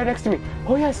 He's right there next to me.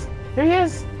 Oh yes, there he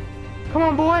is. Come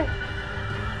on, boy.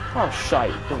 Oh,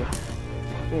 shite.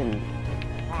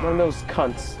 One of those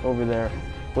cunts over there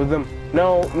with them.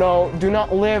 No, do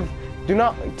not live. Do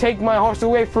not take my horse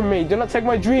away from me. Do not take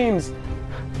my dreams.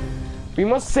 We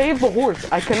must save the horse.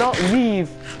 I cannot leave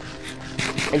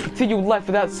and continue life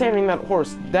without saving that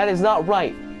horse. That is not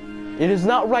right. It is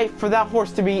not right for that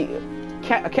horse to be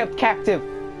kept captive.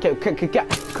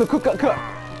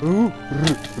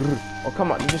 Oh,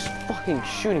 come on, you're just fucking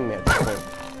shooting me at this point.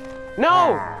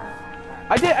 No!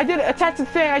 I did attack the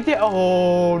thing, I did.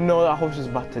 Oh, no, that horse is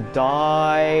about to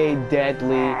die.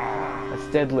 Deadly. That's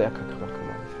deadly. Okay, come on.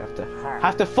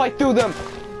 Have to fight through them.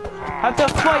 Have to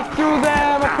fight through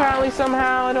them, apparently,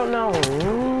 somehow. I don't know.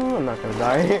 I'm not gonna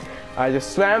die. I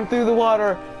just swam through the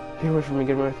water. Get away from me,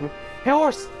 get away from me. Hey,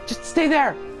 horse, just stay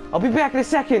there. I'll be back in a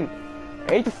second.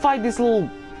 I need to fight these little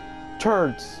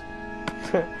turds.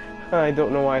 I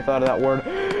don't know why I thought of that word.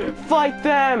 Fight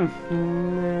them!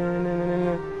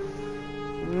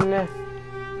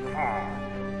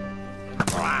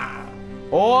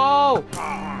 Oh!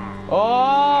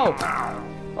 Oh!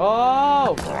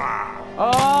 Oh!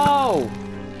 Oh!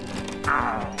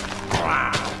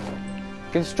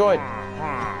 Get destroyed.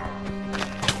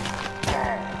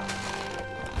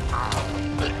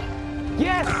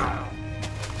 Yes!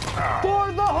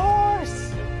 For the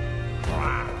horse!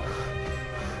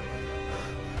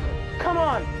 Come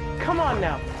on! Come on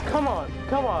now! Come on!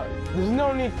 Come on! There's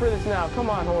no need for this now. Come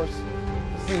on, horse.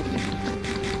 See.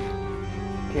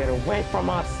 Get away from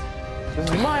us! This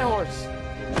is my horse!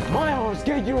 My horse!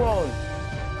 Get your own!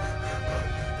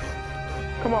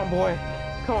 Come on, boy.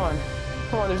 Come on.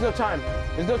 Come on, there's no time.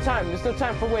 There's no time. There's no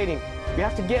time for waiting. We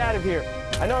have to get out of here.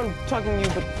 I know I'm talking to you,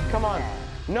 but come on.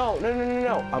 No, no, no, no,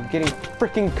 no. I'm getting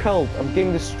freaking killed. I'm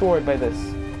getting destroyed by this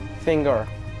Ganger,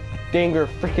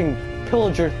 freaking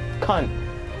pillager cunt.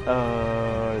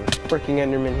 Freaking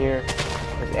Enderman here.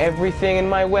 There's everything in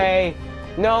my way.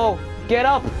 No, get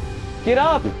up. Get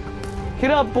up.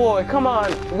 Get up, boy. Come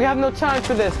on. We have no time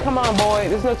for this. Come on, boy.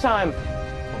 There's no time.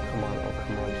 Oh, come on. Oh,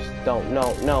 come on. Just don't.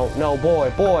 No, no, no,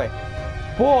 boy. Boy.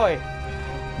 Boy.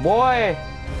 Boy.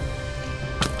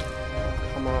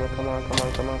 Come on, come on, come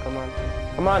on, come on, come on.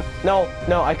 Come on. No,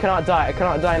 no, I cannot die. I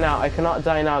cannot die now. I cannot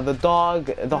die now. The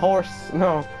dog, the horse.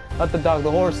 No, not the dog,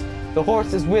 the horse. The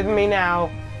horse is with me now,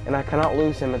 and I cannot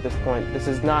lose him at this point. This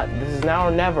is now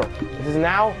or never. This is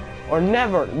now or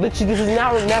never. Literally, this is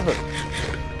now or never.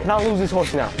 I cannot lose this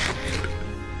horse now.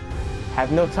 I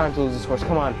have no time to lose this horse.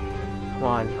 Come on. Come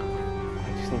on.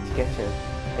 I just need to get to him.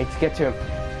 I need to get to him.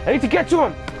 I need to get to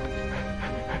him!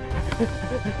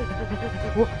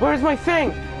 Where's my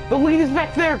thing? The lead is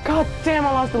back there! God damn,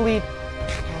 I lost the lead.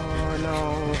 Oh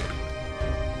no.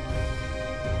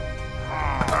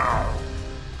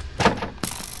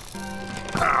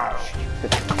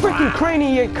 Freaking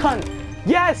Craney, you cunt!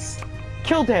 Yes!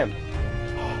 Killed him!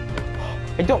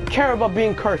 I don't care about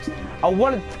being cursed. I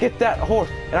wanted to get that horse,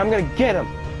 and I'm gonna get him.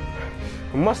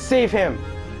 We must save him.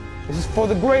 This is for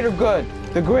the greater good.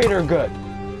 The greater good.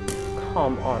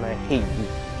 Come on, I hate you.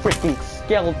 Freaking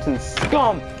skeleton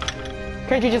scum!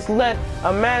 Can't you just let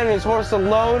a man and his horse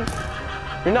alone?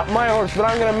 You're not my horse, but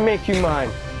I'm gonna make you mine.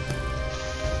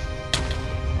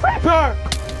 Creeper!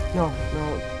 No,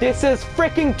 no. This is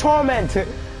freaking torment!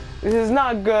 This is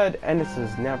not good, and this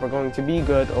is never going to be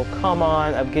good. Oh, come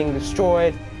on. I'm getting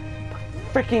destroyed.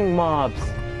 Freaking mobs.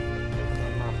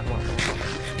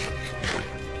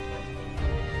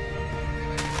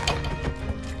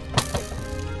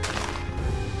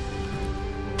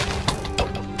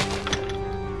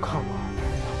 Come on.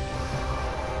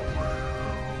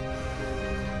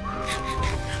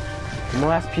 My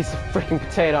last piece of freaking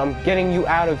potato. I'm getting you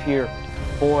out of here.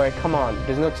 Boy, come on.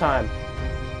 There's no time.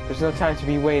 There's no time to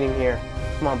be waiting here.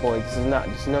 Come on, boy. There's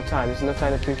no time. There's no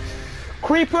time to be...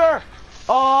 Creeper!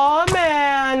 Oh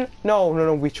man! No.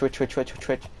 Witch.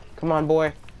 Come on,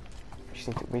 boy.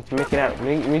 We need to make it out.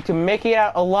 We need to make it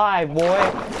out alive,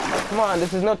 boy. Come on.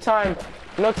 This is no time.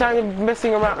 No time to be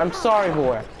messing around. I'm sorry,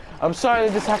 boy. I'm sorry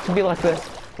that this has to be like this.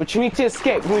 But you need to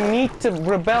escape. We need to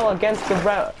rebel against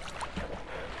the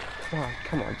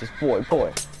Come on, just boy.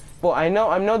 Boy, I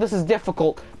know this is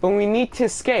difficult, but we need to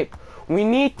escape. We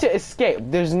need to escape.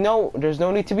 There's no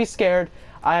need to be scared.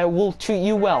 I will treat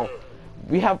you well.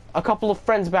 We have a couple of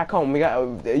friends back home.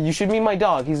 You should meet my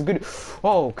dog. He's good.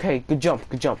 Oh, okay. Good jump.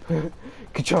 Good jump.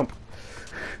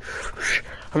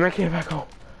 I'm making it back home.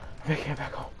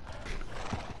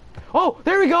 Oh,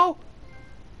 there we go.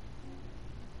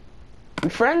 We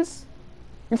friends?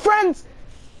 I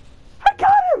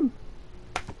got him.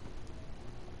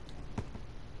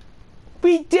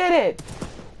 We did it!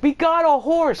 We got a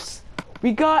horse!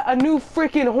 We got a new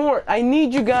freaking horse! I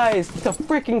need you guys to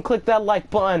freaking click that like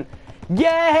button.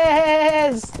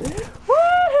 Yes!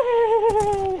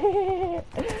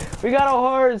 We got a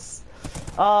horse!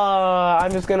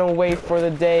 I'm just gonna wait for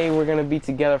the day we're gonna be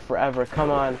together forever.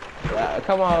 Come on.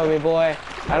 Come on with me, boy.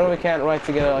 I know we can't ride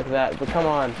together like that, but come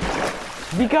on.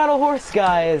 We got a horse,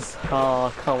 guys.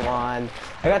 Oh, come on.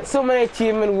 I got so many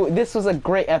achievements. This was a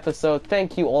great episode.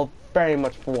 Thank you all very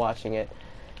much for watching it.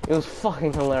 It was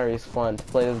fucking hilarious fun to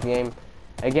play this game.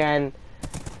 Again,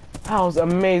 that was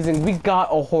amazing. We got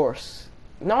a horse.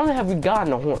 Not only have we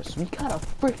gotten a horse, we got a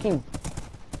freaking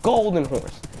golden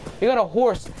horse. We got a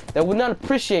horse that would not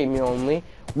appreciate me only,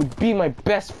 would be my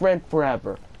best friend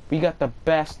forever. We got the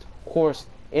best horse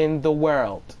in the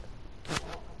world.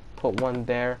 Put one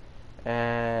there,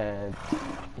 and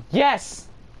yes!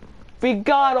 We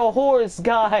got a horse,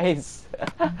 guys!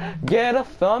 Get a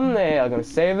thumbnail. I'm gonna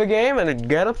save the game and then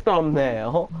get a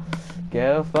thumbnail.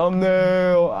 Get a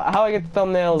thumbnail. How I get the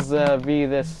thumbnails via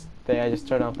this thing. I just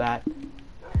turn off that.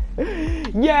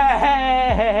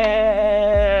 Yes!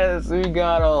 We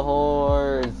got a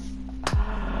horse.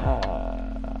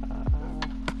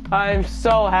 I'm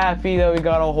so happy that we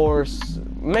got a horse.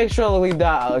 Make sure to leave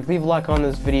a like on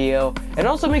this video, and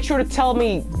also make sure to tell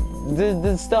me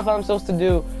the stuff I'm supposed to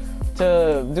do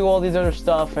all these other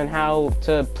stuff and how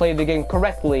to play the game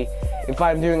correctly. If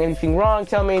I'm doing anything wrong,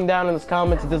 tell me down in the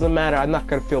comments. It doesn't matter. I'm not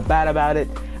gonna feel bad about it.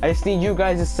 I just need you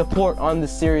guys' support on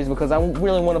this series because I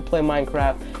really want to play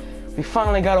Minecraft. We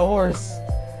finally got a horse.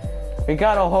 We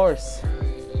got a horse.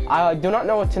 I do not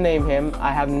know what to name him.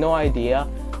 I have no idea.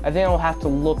 I think I'll have to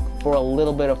look for a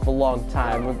little bit of a long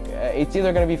time. It's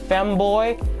either gonna be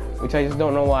Femboy, which I just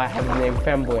don't know why I have the name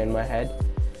Femboy in my head.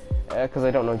 Because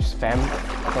I don't know, just Fem.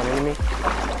 Don't know me.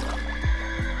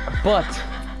 But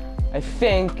I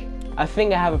think I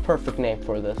have a perfect name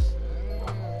for this.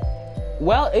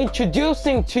 Well,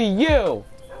 introducing to you,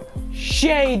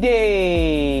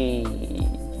 Shady.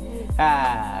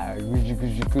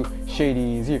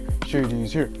 Shady's here.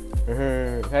 Shady's here.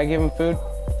 Can I give him food?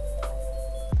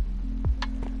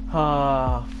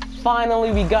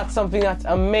 Finally, we got something that's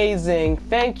amazing.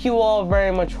 Thank you all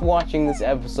very much for watching this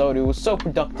episode. It was so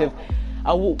productive.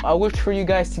 I wish for you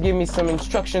guys to give me some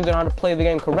instructions on how to play the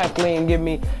game correctly and give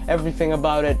me everything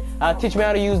about it. Teach me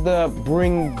how to use the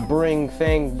brewing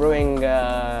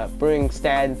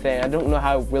stand thing. I don't know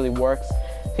how it really works.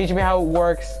 Teach me how it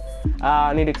works.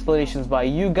 I need explanations by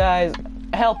you guys.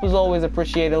 Help is always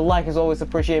appreciated. Like is always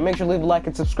appreciated. Make sure to leave a like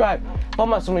and subscribe. Follow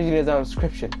my social media down in the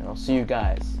description. And I'll see you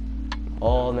guys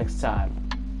all next time.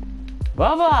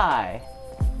 Bye bye.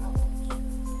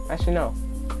 Actually, no.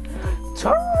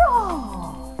 Ta-ra!